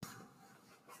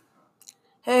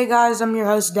Hey guys, I'm your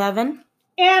host Devin.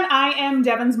 And I am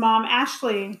Devin's mom,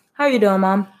 Ashley. How you doing,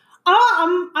 Mom?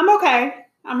 I'm okay.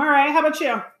 I'm all right. How about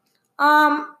you?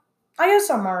 I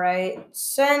guess I'm alright.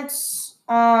 Since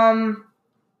I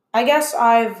guess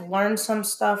I've learned some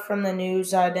stuff from the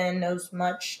news I didn't know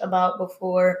much about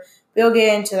before. We'll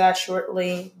get into that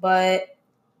shortly, but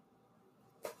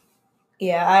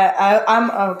yeah,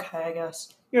 I'm okay, I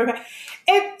guess. You're okay.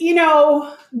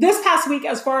 This past week,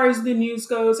 as far as the news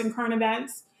goes and current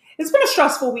events, it's been a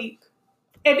stressful week.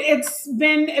 It's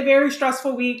been a very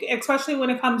stressful week, especially when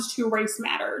it comes to race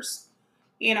matters.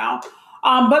 You know,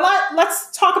 but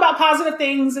let's talk about positive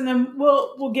things, and then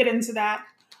we'll get into that.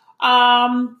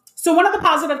 So one of the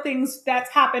positive things that's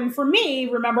happened for me,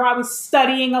 remember I was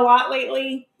studying a lot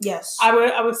lately. Yes.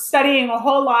 I was studying a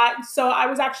whole lot. So I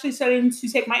was actually studying to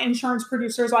take my insurance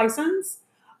producer's license,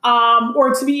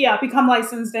 or to become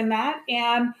licensed in that.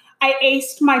 And I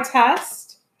aced my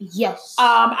test. Yes.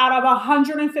 Out of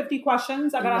 150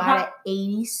 questions, I got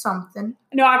 80 something.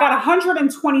 No, I got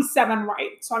 127 right.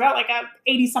 So I got like a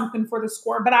 80 something for the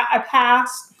score, but I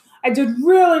passed. I did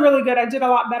really, really good. I did a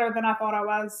lot better than I thought I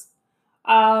was.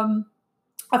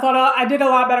 I thought I did a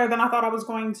lot better than I thought I was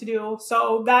going to do.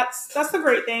 So that's the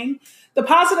great thing. The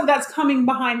positive that's coming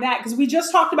behind that, because we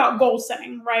just talked about goal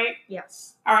setting, right?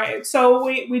 Yes. All right. So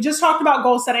we just talked about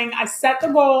goal setting. I set the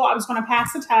goal. I was going to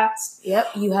pass the test.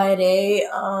 Yep. You had a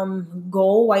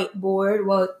goal whiteboard.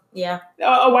 Well, yeah.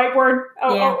 A whiteboard.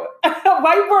 Yeah. A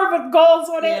whiteboard with goals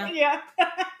on Yeah. it. Yeah.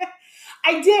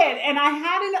 I did, and I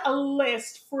had a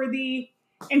list for the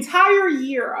entire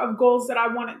year of goals that I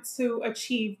wanted to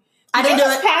achieve. I didn't do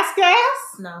just it. pass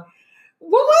gas? No.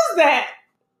 What was that?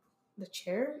 The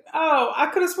chair? Oh, I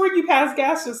could have sworn you passed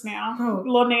gas just now. Oh, a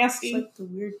little nasty. It's like the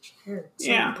weird chair. It's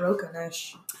like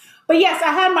broken-ish. But yes,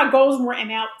 I had my goals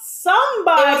written out.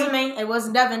 Somebody. It wasn't me. It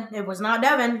wasn't Devin. It was not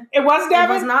Devin. It was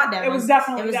Devin? It was not Devin. It was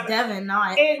definitely Devin. It was Devin,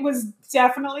 not. It was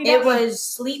definitely Devin. It was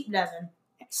Sleep Devin.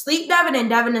 Sleep Devin and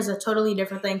Devin is a totally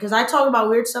different thing because I talk about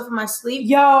weird stuff in my sleep.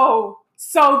 Yo,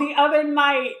 so the other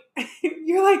night,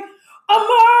 you're like,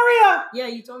 Amaria! Yeah,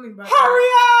 you told me about Hurry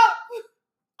that. up!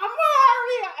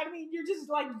 Amaria! I mean, you're just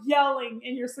like yelling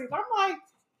in your sleep. I'm like,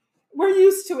 we're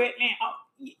used to it now.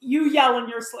 You yell in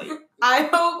your sleep. I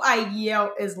hope I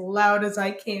yell as loud as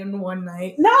I can one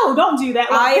night. No, don't do that.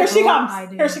 Here she comes.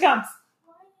 Here she comes.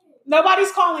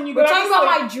 Nobody's calling you. We're talking about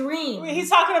my dream. He's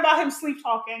talking about him sleep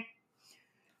talking.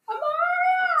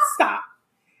 Amaria! Stop.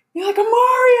 You're like,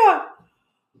 Amaria!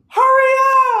 Hurry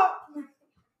up!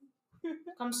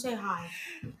 Come say hi.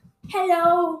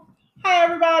 Hello. Hi,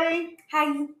 everybody.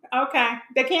 Hi. Okay.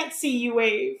 They can't see you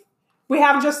wave. We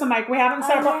have just the mic. We haven't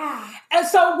set up. Yeah. And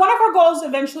so one of our goals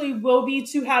eventually will be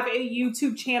to have a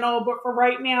YouTube channel, but for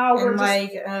right now, we're just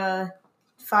like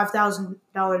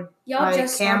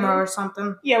 $5,000 camera or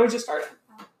something. Yeah, we just started.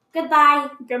 Goodbye.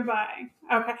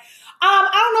 Okay. I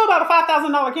don't know about a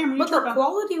 $5,000 camera. But the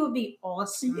quality would be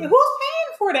awesome. Who's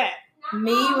paying for that?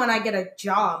 Me when I get a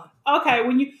job. Okay,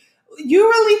 when you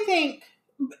really think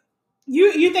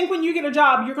you think when you get a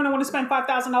job you're going to want to spend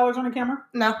 $5,000 on a camera?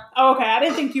 No. Oh, okay, I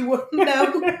didn't think you would.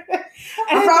 No.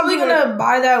 I'm probably gonna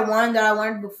buy that one that I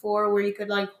wanted before, where you could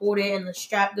like hold it and the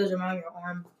strap goes around your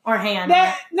arm or hand.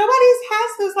 Nobody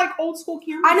has those like old school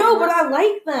cameras. I know, but I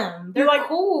like them. They're like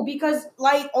cool because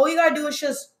like all you gotta do is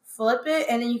just flip it,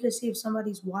 and then you can see if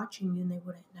somebody's watching you, and they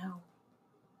wouldn't know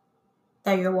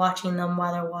that you're watching them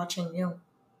while they're watching you.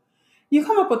 You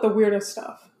come up with the weirdest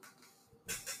stuff.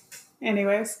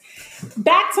 Anyways,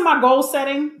 back to my goal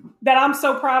setting that I'm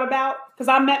so proud about because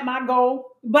I met my goal.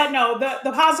 But no,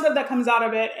 the positive that comes out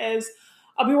of it is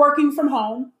I'll be working from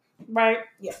home, right?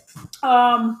 Yeah.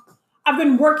 I've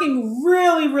been working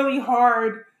really, really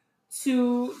hard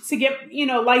to get,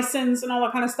 licensed and all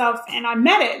that kind of stuff. And I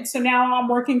met it. So now I'm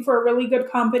working for a really good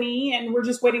company and we're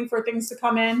just waiting for things to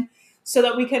come in so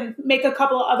that we can make a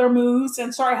couple of other moves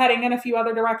and start heading in a few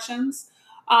other directions.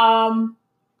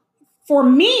 For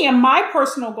me and my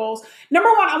personal goals,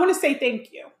 number one, I want to say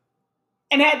thank you.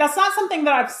 And that's not something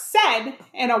that I've said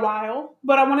in a while,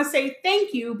 but I want to say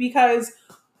thank you because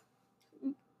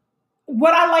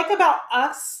what I like about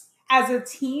us as a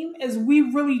team is we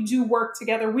really do work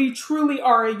together. We truly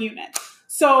are a unit.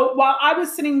 So while I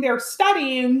was sitting there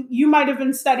studying, you might have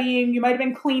been studying, you might have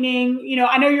been cleaning.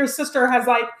 I know your sister has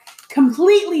like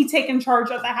completely taken charge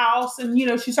of the house and,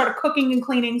 she started cooking and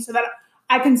cleaning so that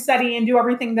I can study and do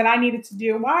everything that I needed to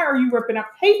do. Why are you ripping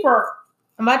up paper?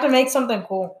 I'm about to make something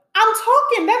cool. I'm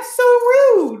talking. That's so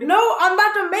rude. No, I'm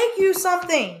about to make you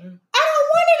something. I don't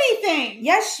want anything.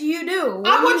 Yes, you do.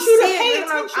 I want you to pay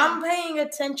attention. I'm paying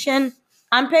attention.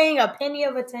 I'm paying a penny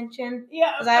of attention.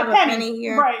 Yeah, because I have a penny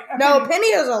here. Right. A penny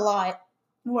is a lot.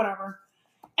 Whatever.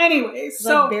 Anyways,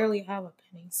 so I barely have a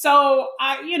penny. So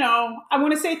I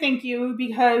want to say thank you,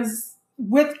 because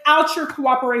without your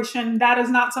cooperation, that is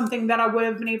not something that I would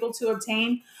have been able to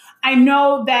obtain. I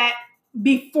know that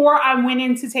before I went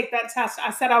in to take that test,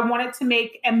 I said I wanted to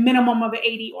make a minimum of an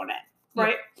 80 on it,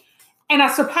 right? Yeah. And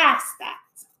I surpassed that,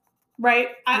 right?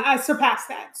 I surpassed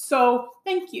that. So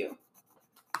thank you.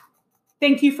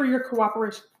 Thank you for your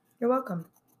cooperation. You're welcome.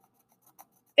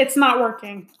 It's not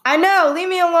working. I know. Leave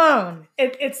me alone.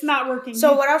 It's not working.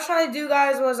 So what I was trying to do,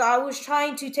 guys, was I was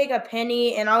trying to take a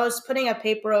penny and I was putting a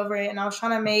paper over it and I was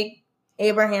trying to make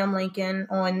Abraham Lincoln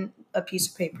on a piece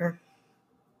of paper.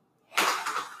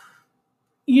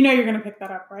 You know you're going to pick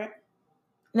that up, right?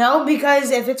 No,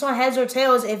 because if it's on heads or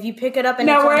tails, if you pick it up and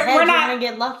it's on heads, you're going to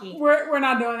get lucky. We're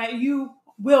not doing that. You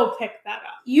will pick that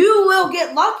up. You will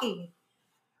get lucky.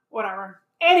 Whatever.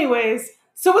 Anyways,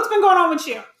 so what's been going on with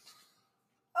you?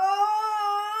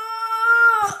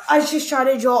 I just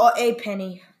tried to draw a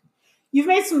penny. You've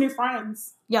made some new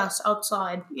friends. Yes,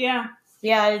 outside. Yeah.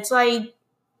 Yeah, it's like,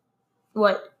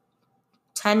 what,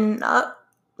 10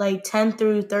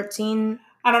 through 13?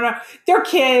 I don't know. They're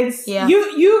kids. Yeah.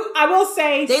 I will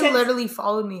say. They literally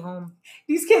followed me home.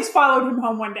 These kids followed him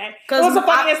home one day. It was the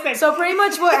funniest thing. So pretty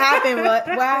much what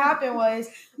happened was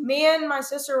me and my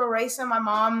sister were racing my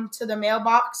mom to the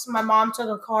mailbox. My mom took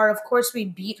a car. Of course, we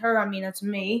beat her. I mean, it's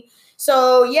me.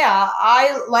 So yeah,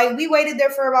 we waited there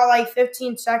for about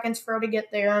 15 seconds for her to get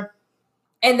there.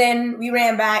 And then we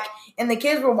ran back and the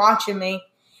kids were watching me.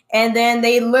 And then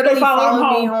they literally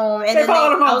followed me home. And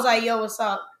I was like, yo, what's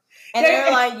up? And they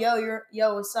were like,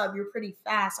 yo, what's up? You're pretty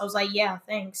fast. I was like, yeah,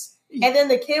 thanks. And then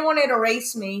the kid wanted to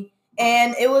race me,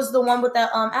 and it was the one with the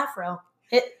afro.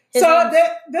 This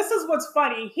is what's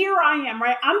funny. Here I am,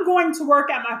 right? I'm going to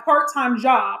work at my part-time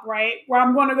job, right? Where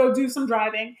I'm going to go do some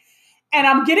driving. And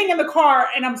I'm getting in the car,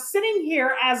 and I'm sitting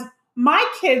here as my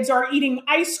kids are eating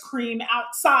ice cream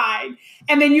outside.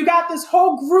 And then you got this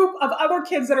whole group of other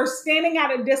kids that are standing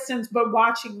at a distance but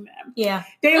watching them. Yeah.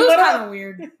 It was kind of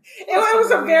weird. It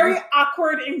was a very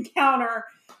awkward encounter.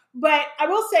 But I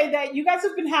will say that you guys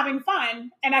have been having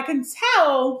fun. And I can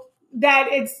tell that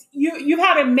you've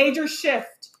had a major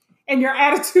shift in your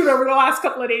attitude over the last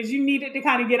couple of days. You needed to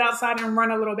kind of get outside and run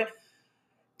a little bit.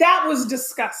 That was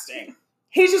disgusting.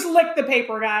 He just licked the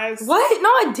paper, guys. What? No,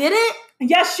 I didn't.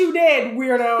 Yes, you did,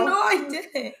 weirdo. No, I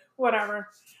didn't. Whatever.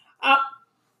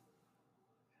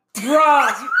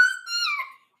 Bruh,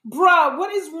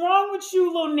 what is wrong with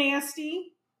you, little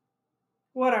nasty?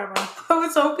 Whatever. I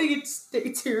was hoping it'd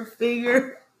stick to your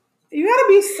finger. You gotta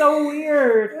be so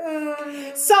weird.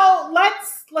 So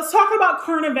let's talk about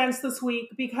current events this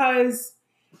week, because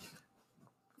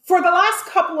for the last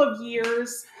couple of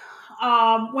years,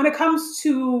 when it comes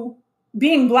to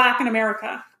being Black in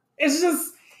America, it's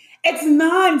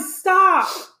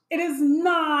nonstop. It is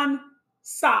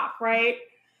nonstop, right?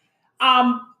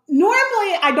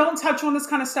 Normally, I don't touch on this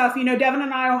kind of stuff. You know, Devin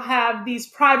and I will have these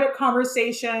private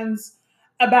conversations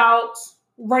about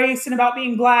race and about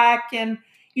being Black and,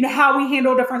 you know, how we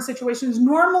handle different situations.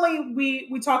 Normally,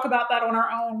 we talk about that on our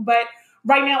own, but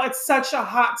right now it's such a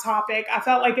hot topic. I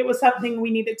felt like it was something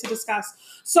we needed to discuss.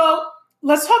 So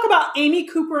let's talk about Amy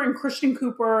Cooper and Christian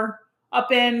Cooper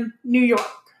up in New York.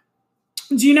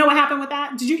 Do you know what happened with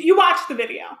that? Did you watch the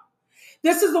video?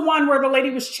 This is the one where the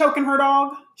lady was choking her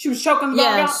dog. She was choking the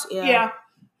dog out. Yeah.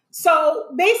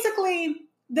 So basically,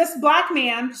 this Black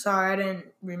man. Sorry, I didn't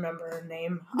remember her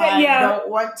name. I don't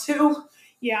want to.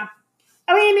 Yeah.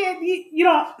 I mean, you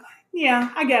don't.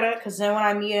 Yeah, I get it. Because then when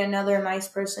I meet another nice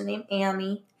person named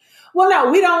Amy. Well,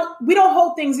 no, we don't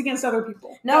hold things against other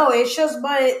people. No, it's just,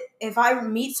 but if I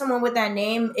meet someone with that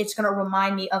name, it's going to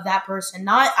remind me of that person.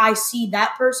 Not I see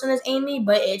that person as Amy,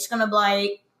 but it's going to be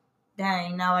like,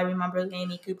 dang, now I remember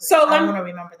Amy Cooper. So I'm going to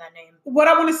remember that name. What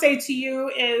I want to say to you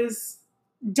is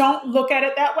don't look at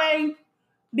it that way,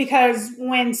 because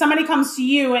when somebody comes to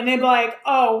you and they're like,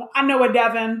 oh, I know a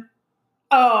Devin.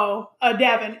 Oh, a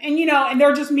Devin. And, you know, and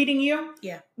they're just meeting you.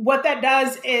 Yeah. What that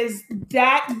does is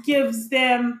that gives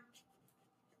them,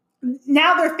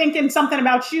 now they're thinking something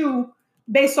about you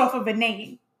based off of a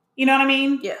name. You know what I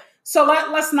mean? Yeah. So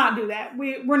let's not do that.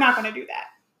 We're not going to do that.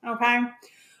 Okay.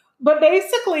 But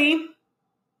basically,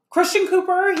 Christian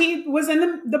Cooper, he was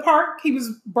in the park. He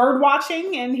was bird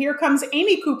watching. And here comes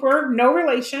Amy Cooper, no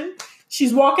relation.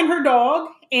 She's walking her dog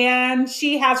and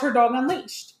she has her dog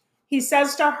unleashed. He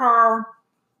says to her,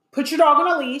 put your dog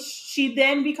on a leash. She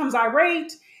then becomes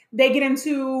irate. They get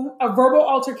into a verbal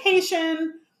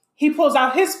altercation. He pulls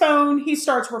out his phone. He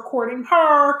starts recording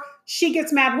her. She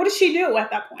gets mad. What does she do at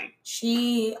that point?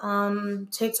 She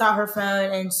takes out her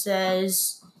phone and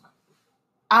says,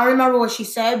 I don't remember what she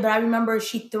said, but I remember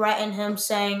she threatened him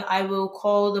saying, I will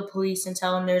call the police and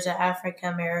tell him there's an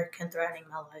African American threatening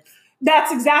my life.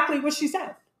 That's exactly what she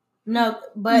said. No,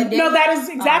 but no, that is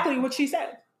exactly what she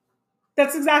said.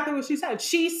 That's exactly what she said.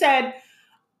 She said,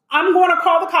 I'm going to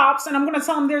call the cops and I'm going to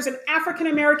tell them there's an African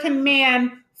American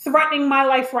man threatening my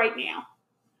life right now.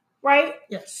 Right?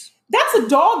 Yes. That's a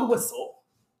dog whistle.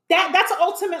 That's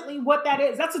ultimately what that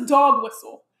is. That's a dog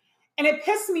whistle. And it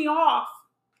pissed me off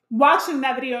watching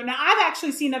that video. Now, I've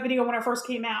actually seen that video when it first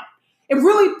came out. It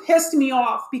really pissed me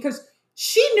off because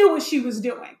she knew what she was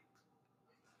doing.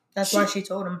 That's why she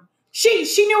told him. She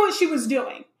knew what she was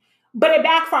doing, but it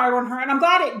backfired on her. And I'm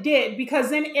glad it did, because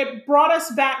then it brought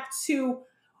us back to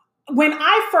when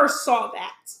I first saw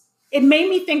that. It made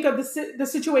me think of the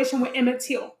situation with Emmett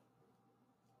Till.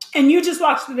 And you just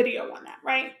watched the video on that,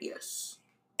 right? Yes.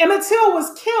 Emmett Till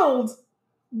was killed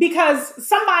because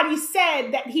somebody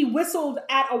said that he whistled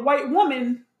at a white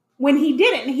woman when he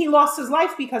didn't, and he lost his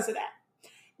life because of that.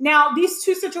 Now, these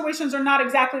two situations are not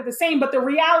exactly the same, but the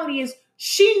reality is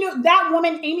she knew, that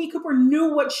woman, Amy Cooper,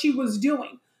 knew what she was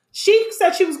doing. She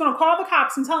said she was going to call the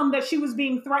cops and tell them that she was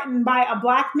being threatened by a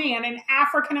black man, an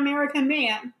African-American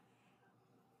man.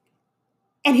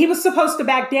 And he was supposed to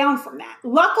back down from that.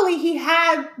 Luckily, he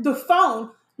had the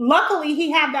phone. Luckily,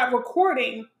 he had that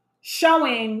recording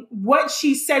showing what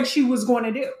she said she was going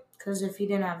to do. Because if he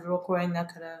didn't have the recording,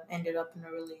 that could have ended up in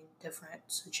a really different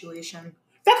situation.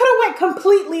 That could have went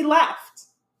completely left.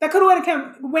 That could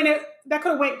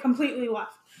have went completely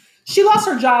left. She lost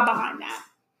her job behind that.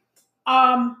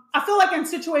 I feel like in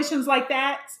situations like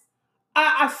that,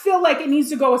 I feel like it needs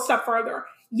to go a step further.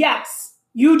 Yes,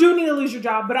 you do need to lose your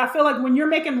job, but I feel like when you're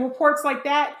making reports like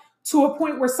that to a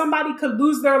point where somebody could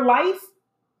lose their life,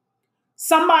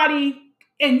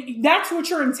 and that's what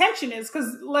your intention is,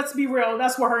 because let's be real,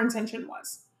 that's what her intention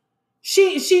was.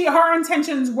 Her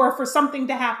intentions were for something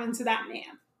to happen to that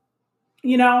man,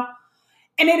 you know?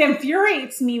 And it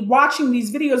infuriates me watching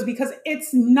these videos because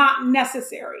it's not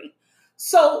necessary.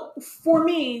 So for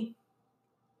me,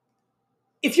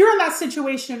 if you're in that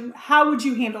situation, how would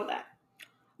you handle that?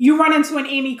 You run into an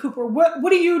Amy Cooper. What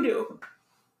do you do?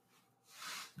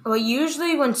 Well,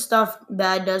 usually when stuff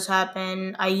bad does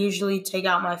happen, I usually take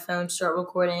out my phone, start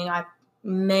recording. I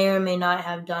may or may not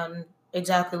have done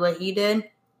exactly what he did,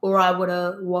 or I would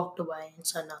have walked away and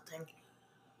said nothing.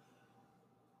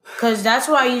 Because that's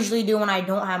what I usually do when I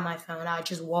don't have my phone. I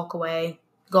just walk away,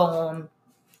 go home,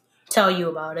 tell you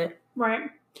about it. Right.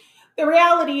 The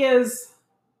reality is,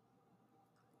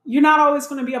 you're not always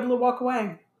going to be able to walk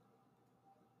away.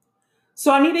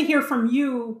 So I need to hear from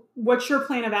you what your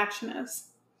plan of action is.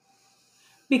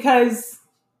 Because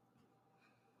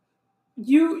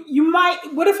you might,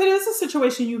 what if it is a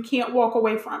situation you can't walk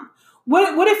away from?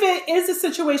 What if it is a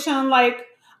situation like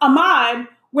Ahmaud,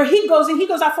 where he goes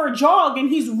out for a jog and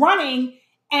he's running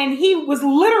and he was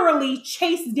literally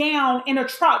chased down in a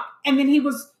truck and then he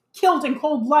was killed in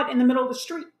cold blood in the middle of the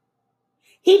street?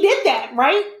 He did that,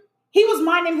 right? He was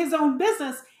minding his own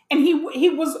business and he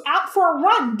was out for a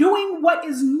run, doing what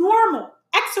is normal,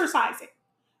 exercising,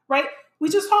 right? We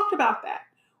just talked about that,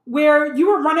 where you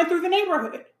were running through the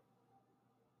neighborhood.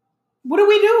 What do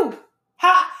we do?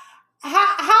 How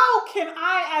can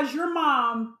I, as your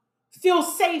mom, feel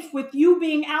safe with you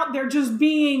being out there just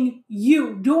being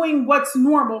you, doing what's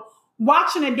normal,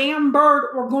 watching a damn bird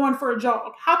or going for a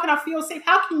jog? How can I feel safe?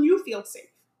 How can you feel safe?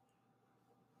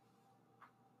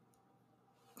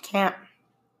 Can't.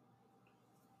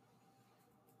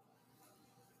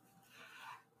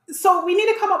 So we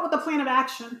need to come up with a plan of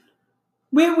action.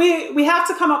 We have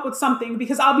to come up with something,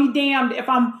 because I'll be damned if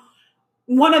I'm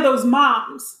one of those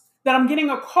moms that I'm getting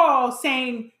a call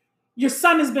saying your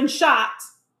son has been shot,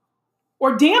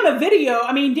 or damn a video.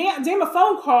 I mean, damn a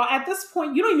phone call. At this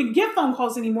point, you don't even get phone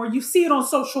calls anymore. You see it on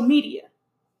social media.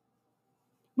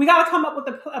 We got to come up with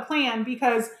a plan,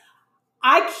 because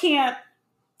I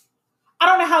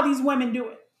don't know how these women do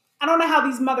it. I don't know how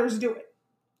these mothers do it.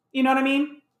 You know what I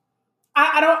mean?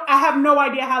 I have no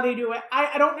idea how they do it.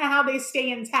 I don't know how they stay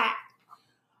intact,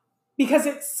 because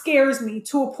it scares me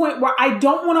to a point where I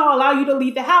don't want to allow you to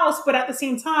leave the house, but at the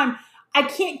same time, I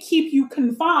can't keep you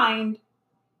confined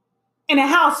in a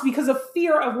house because of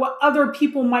fear of what other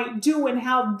people might do and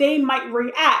how they might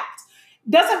react.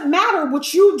 Doesn't matter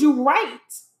what you do right.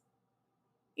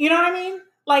 You know what I mean?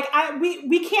 Like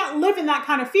we can't live in that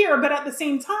kind of fear, but at the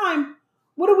same time,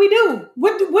 what do we do?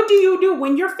 What do you do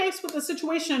when you're faced with a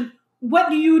situation? What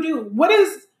do you do? What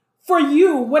is, for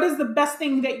you, what is the best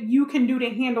thing that you can do to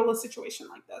handle a situation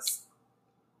like this?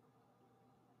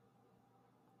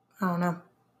 I don't know.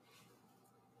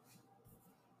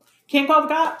 Can't call the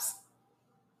cops.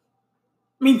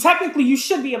 I mean, technically, you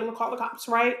should be able to call the cops,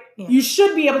 right? Yeah. You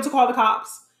should be able to call the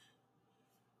cops.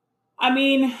 I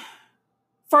mean,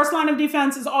 first line of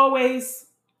defense is always,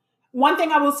 one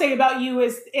thing I will say about you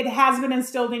is it has been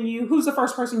instilled in you. Who's the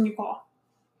first person you call?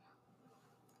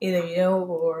 Either you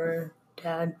or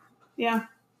dad. Yeah.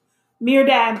 Me or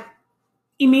dad.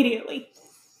 Immediately.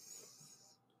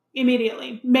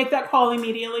 Immediately. Make that call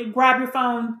immediately. Grab your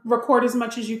phone. Record as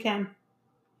much as you can.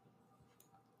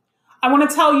 I want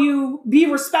to tell you, be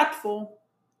respectful.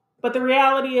 But the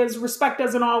reality is respect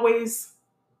doesn't always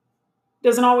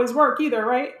work either,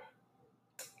 right?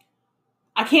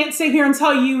 I can't sit here and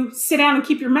tell you, sit down and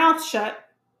keep your mouth shut,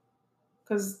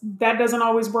 because that doesn't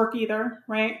always work either,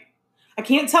 right? I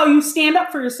can't tell you, stand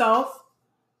up for yourself,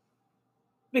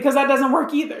 because that doesn't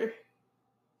work either.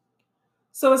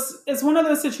 So it's one of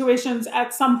those situations,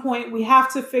 at some point, we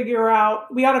have to figure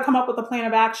out, we got to come up with a plan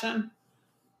of action,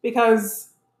 because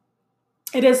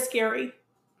it is scary.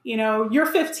 You know, you're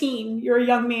 15, you're a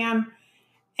young man,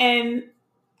 and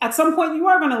at some point you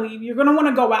are going to leave. You're going to want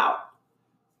to go out.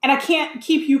 And I can't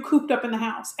keep you cooped up in the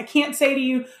house. I can't say to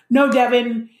you, no,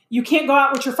 Devin, you can't go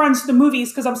out with your friends to the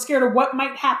movies because I'm scared of what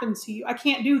might happen to you. I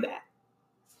can't do that.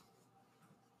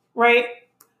 Right?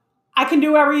 I can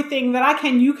do everything that I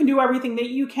can. You can do everything that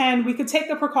you can. We could take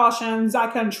the precautions. I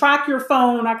can track your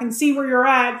phone. I can see where you're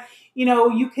at. You know,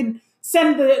 you can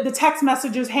send the text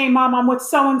messages, hey, Mom, I'm with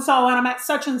so-and-so and I'm at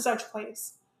such and such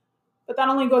place. But that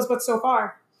only goes but so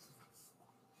far.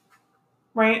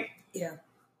 Right? Yeah.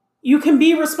 You can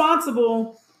be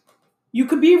responsible. You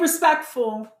can be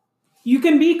respectful. You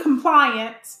can be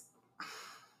compliant.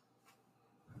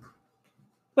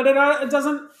 But it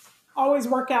doesn't always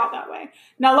work out that way.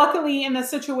 Now, luckily, in the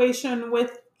situation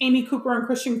with Amy Cooper and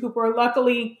Christian Cooper,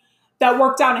 luckily, that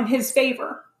worked out in his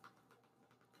favor.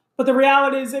 But the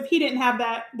reality is, if he didn't have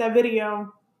that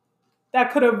video,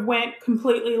 that could have went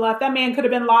completely left. That man could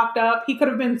have been locked up. He could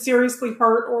have been seriously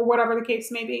hurt, or whatever the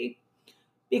case may be,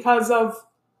 because of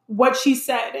what she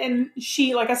said. And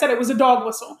she, like I said, it was a dog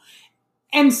whistle.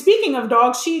 And speaking of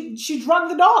dogs, she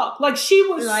drugged the dog. Like, she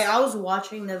was... Like, I was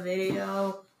watching the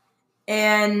video,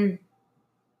 and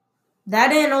that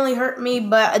didn't only hurt me,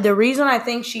 but the reason I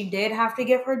think she did have to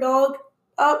give her dog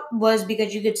up was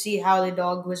because you could see how the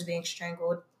dog was being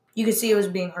strangled. You could see it was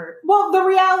being hurt. Well, the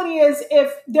reality is,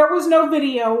 if there was no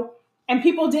video and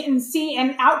people didn't see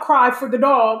an outcry for the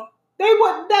dog,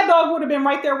 that dog would have been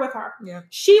right there with her. Yeah.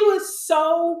 She was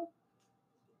so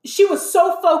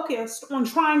focused on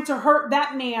trying to hurt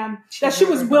that man that she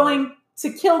was willing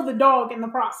to kill the dog in the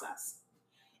process.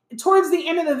 Towards the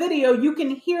end of the video, you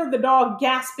can hear the dog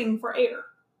gasping for air.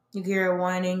 You can hear her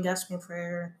whining, gasping for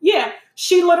air. Yeah.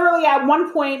 She literally, at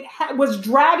one point, was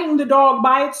dragging the dog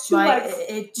by its two legs,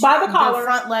 by the collar. The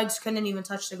front legs couldn't even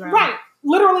touch the ground. Right.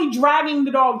 Literally dragging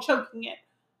the dog, choking it.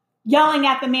 Yelling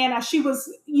at the man as she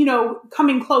was,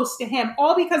 coming close to him.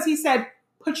 All because he said,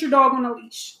 put your dog on a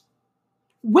leash.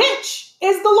 Which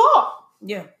is the law.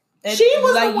 Yeah. She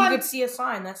was the one. You could see a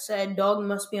sign that said, dog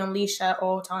must be on leash at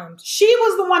all times. She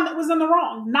was the one that was in the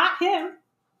wrong, not him.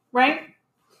 Right?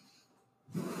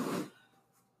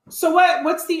 So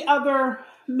what's the other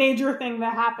major thing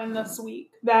that happened this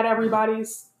week that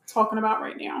everybody's talking about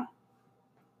right now?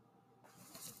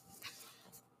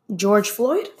 George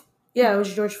Floyd? Yeah, it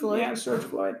was George Floyd. Yeah, it was George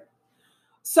Floyd.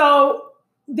 So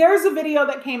there's a video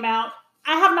that came out.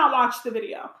 I have not watched the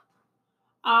video.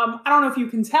 I don't know if you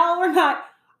can tell or not.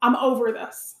 I'm over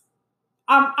this.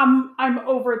 I'm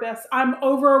over this. I'm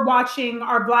over watching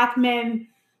our Black men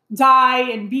die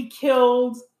and be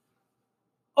killed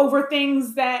over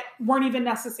things that weren't even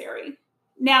necessary.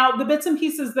 Now, the bits and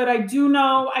pieces that I do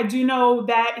know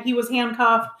that he was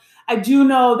handcuffed. I do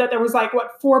know that there was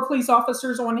 4 police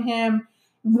officers on him.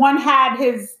 One had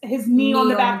his knee on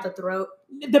the back, the throat,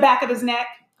 the back of his neck.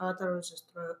 Oh, I thought it was his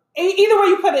throat. Either way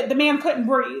you put it, the man couldn't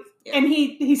breathe, yeah. And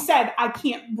he said, "I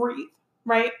can't breathe."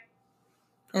 Right.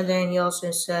 And then he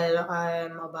also said,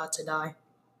 "I'm about to die."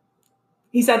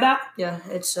 He said that? Yeah,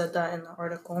 it said that in the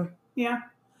article. Yeah.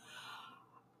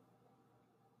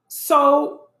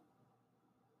 So,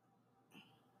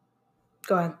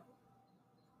 go ahead.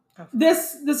 Oh.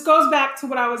 This goes back to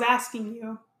what I was asking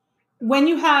you. When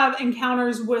you have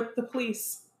encounters with the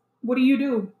police, what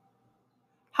do?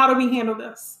 How do we handle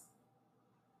this?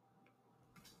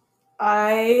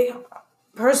 I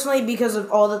personally, because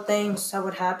of all the things that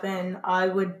would happen, I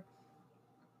would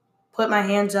put my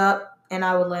hands up and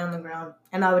I would lay on the ground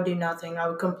and I would do nothing. I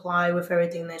would comply with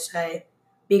everything they say.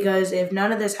 Because if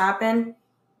none of this happened,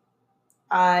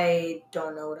 I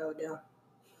don't know what I would do.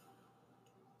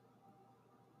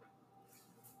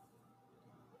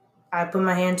 I put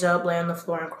my hands up, lay on the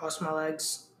floor, and cross my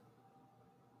legs.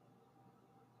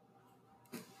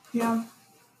 Yeah.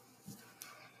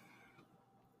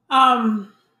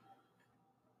 Um,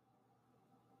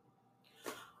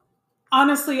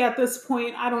 Honestly, at this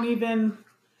point, I don't even,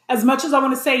 as much as I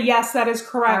want to say, yes, that is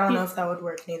correct. I don't know if that would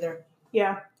work neither.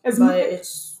 Yeah. But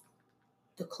it's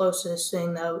the closest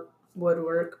thing that would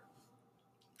work.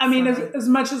 I mean, as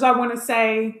much as I want to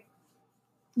say,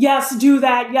 yes, do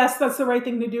that. Yes, that's the right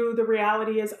thing to do. The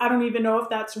reality is, I don't even know if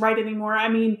that's right anymore. I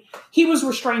mean, he was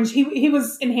restrained. He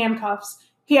was in handcuffs.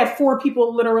 He had 4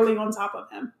 people literally on top of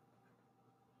him.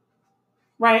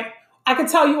 Right? I could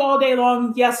tell you all day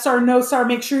long, yes, sir, no, sir.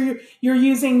 Make sure you're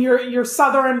using your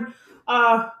southern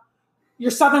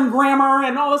grammar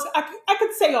and all this. I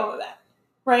could say all of that.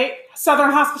 Right?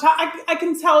 Southern hospitality. I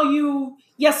can tell you,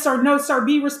 yes, sir, no, sir.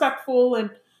 Be respectful. And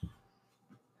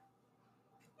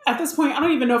at this point, I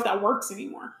don't even know if that works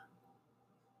anymore.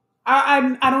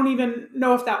 I don't even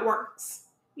know if that works.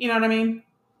 You know what I mean?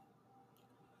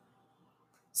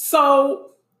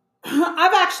 So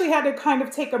I've actually had to kind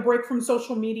of take a break from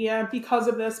social media because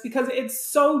of this, because it's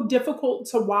so difficult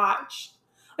to watch.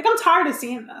 Like, I'm tired of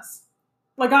seeing this.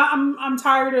 Like, I'm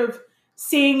tired of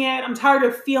seeing it. I'm tired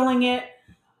of feeling it.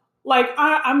 Like,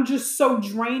 I'm just so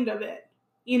drained of it.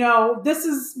 You know, this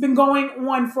has been going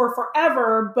on for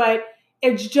forever, but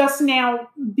it's just now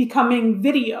becoming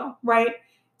video, right?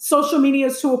 Social media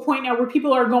is to a point now where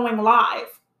people are going live.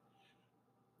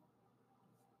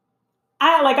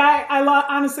 I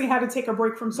honestly had to take a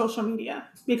break from social media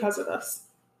because of this.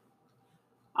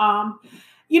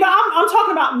 You know, I'm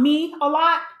talking about me a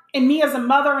lot, and me as a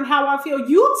mother and how I feel.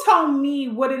 You tell me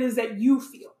what it is that you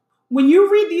feel. When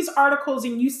you read these articles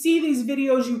and you see these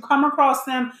videos, you come across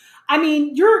them. I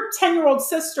mean, your 10-year-old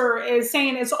sister is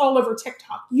saying it's all over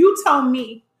TikTok. You tell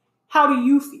me, how do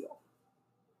you feel?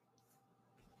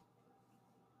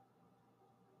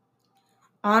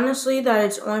 Honestly, that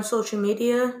it's on social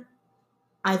media,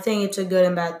 I think it's a good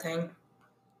and bad thing.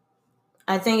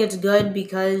 I think it's good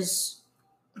because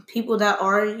people that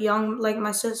are young, like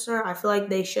my sister, I feel like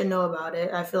they should know about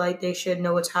it. I feel like they should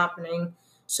know what's happening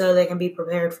so they can be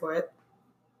prepared for it.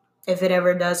 If it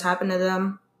ever does happen to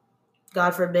them,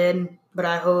 God forbid, but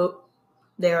I hope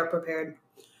they are prepared.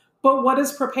 But what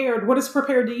is prepared? What is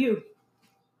prepared to you?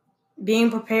 Being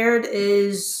prepared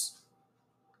is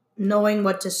knowing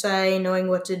what to say, knowing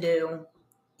what to do.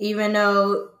 Even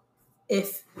though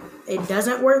if it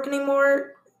doesn't work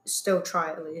anymore, still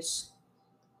try at least.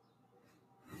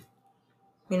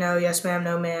 You know, yes ma'am,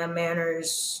 no ma'am,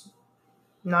 manners,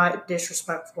 not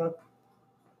disrespectful.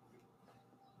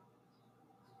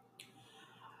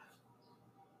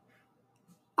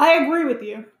 I agree with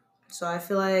you. So I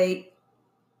feel like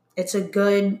it's a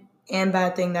good and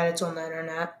bad thing that it's on the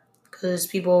internet because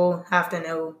people have to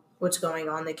know what's going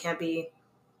on. They can't be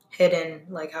hidden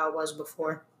like how it was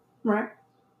before. Right.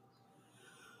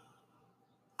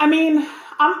 I mean,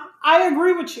 I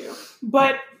agree with you,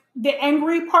 but the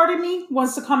angry part of me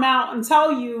wants to come out and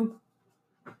tell you,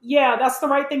 yeah, that's the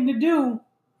right thing to do,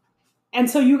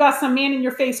 until you got some man in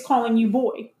your face calling you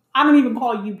boy. I don't even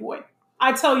call you boy.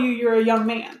 I tell you you're a young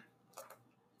man.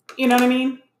 You know what I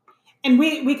mean? And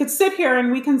we could sit here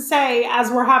and we can say, as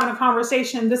we're having a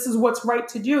conversation, this is what's right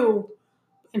to do,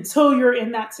 until you're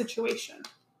in that situation,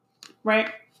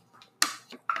 right?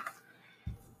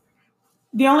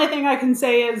 The only thing I can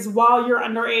say is, while you're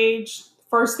underage,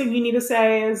 first thing you need to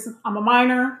say is, I'm a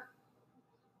minor,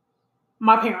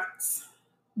 my parents.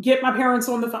 Get my parents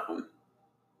on the phone.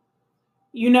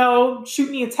 You know,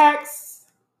 shoot me a text,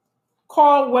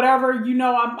 call, whatever. You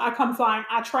know, I come flying.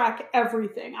 I track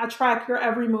everything. I track your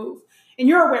every move. And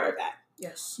you're aware of that.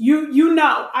 Yes. You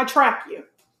know, I track you.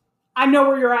 I know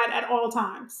where you're at all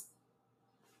times.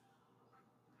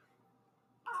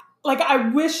 Like, I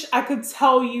wish I could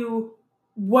tell you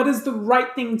what is the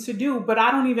right thing to do, but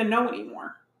I don't even know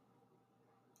anymore.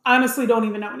 I honestly don't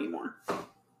even know anymore.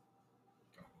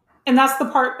 And that's the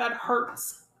part that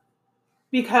hurts,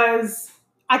 because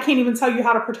I can't even tell you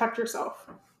how to protect yourself.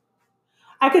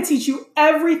 I could teach you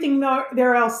everything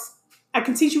else. I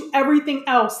can teach you everything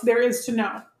else there is to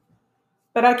know,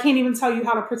 but I can't even tell you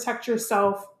how to protect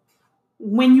yourself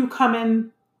when you come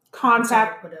in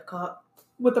contact with a cop,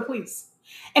 with the police.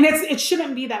 And it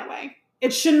shouldn't be that way.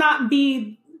 It should not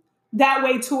be that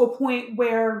way to a point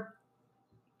where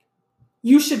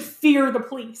you should fear the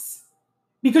police,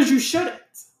 because you shouldn't.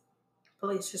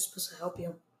 Police are supposed to help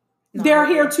you. They're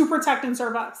here to protect and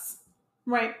serve us,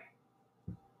 right?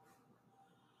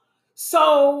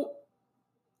 So,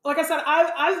 like I said,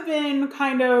 I've been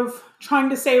kind of trying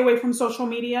to stay away from social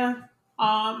media.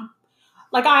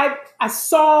 Like I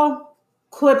saw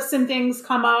clips and things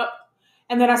come up,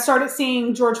 and then I started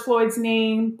seeing George Floyd's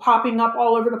name popping up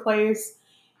all over the place.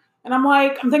 And I'm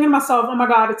thinking to myself, oh my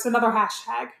God, it's another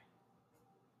hashtag.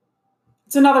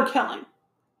 It's another killing,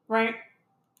 right?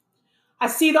 I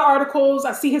see the articles,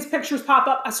 I see his pictures pop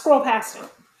up, I scroll past it.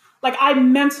 Like, I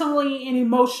mentally and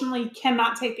emotionally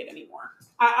cannot take it anymore.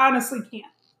 I honestly can't.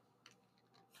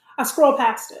 I scroll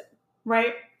past it,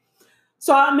 right?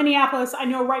 So out in Minneapolis, I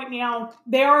know right now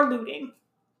they are looting.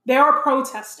 They are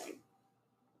protesting.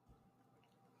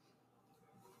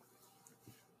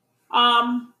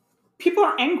 People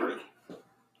are angry.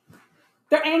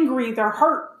 They're angry. They're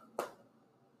hurt.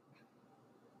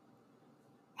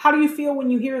 How do you feel when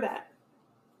you hear that?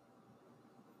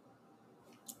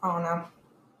 I don't know.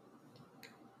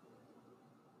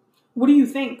 What do you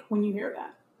think when you hear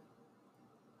that?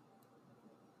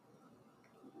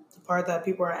 The part that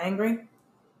people are angry.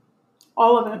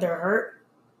 All of it. They're hurt.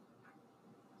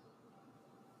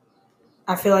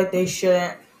 I feel like they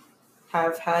shouldn't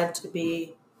have had to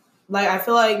be. Like, I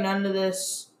feel like none of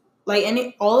this, like,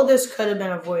 all of this could have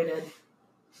been avoided.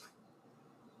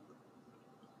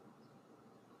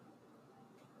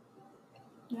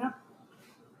 Yeah.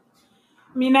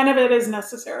 I mean, none of it is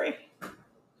necessary.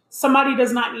 Somebody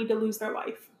does not need to lose their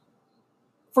life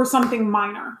for something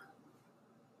minor.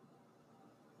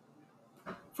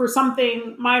 For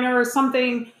something minor or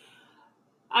something,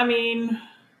 I mean,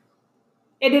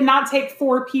 it did not take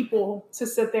 4 people to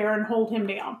sit there and hold him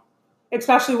down,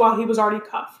 especially while he was already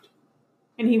cuffed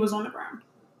and he was on the ground.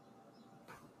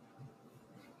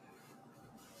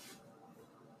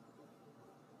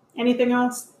 Anything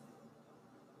else?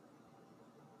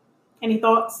 Any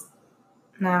thoughts?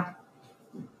 No.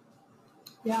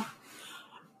 Yeah.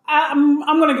 I'm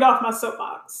going to get off my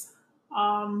soapbox.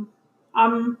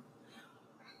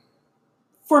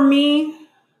 For me,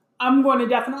 I'm going to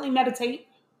definitely meditate.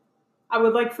 I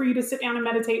would like for you to sit down and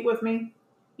meditate with me,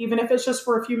 even if it's just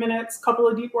for a few minutes, couple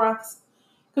of deep breaths,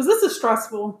 because this is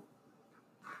stressful.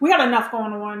 We got enough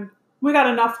going on. We got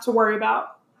enough to worry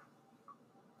about.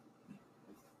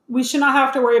 We should not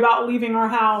have to worry about leaving our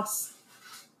house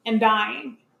and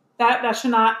dying. That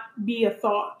should not be a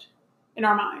thought in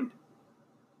our mind.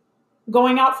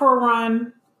 Going out for a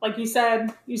run, like you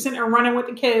said, you sitting there running with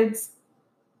the kids.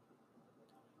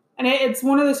 And it's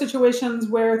one of those situations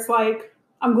where it's like,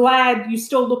 I'm glad you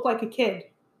still look like a kid.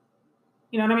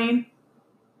 You know what I mean?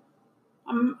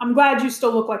 I'm glad you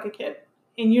still look like a kid.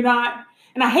 And you're not,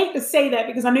 and I hate to say that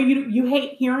because I know you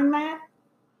hate hearing that,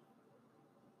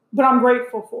 but I'm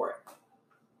grateful for it.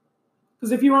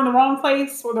 Because if you were in the wrong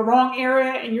place or the wrong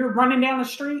area and you're running down the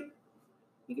street,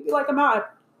 you could be like a mod.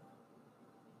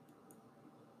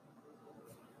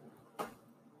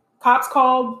 Cops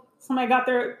called, somebody got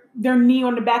their knee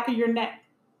on the back of your neck.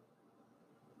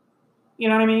 You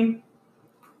know what I mean?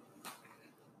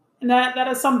 And that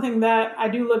is something that I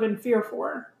do live in fear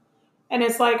for. And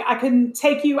it's like, I can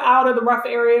take you out of the rough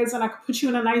areas and I can put you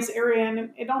in a nice area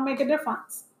and it don't make a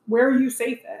difference. Where are you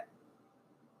safe at?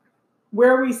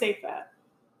 Where are we safe at?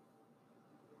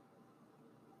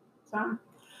 So,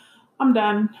 I'm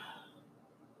done.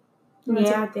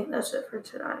 Yeah, I think that's it for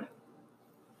today.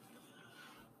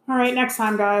 All right, next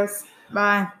time, guys.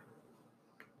 Bye.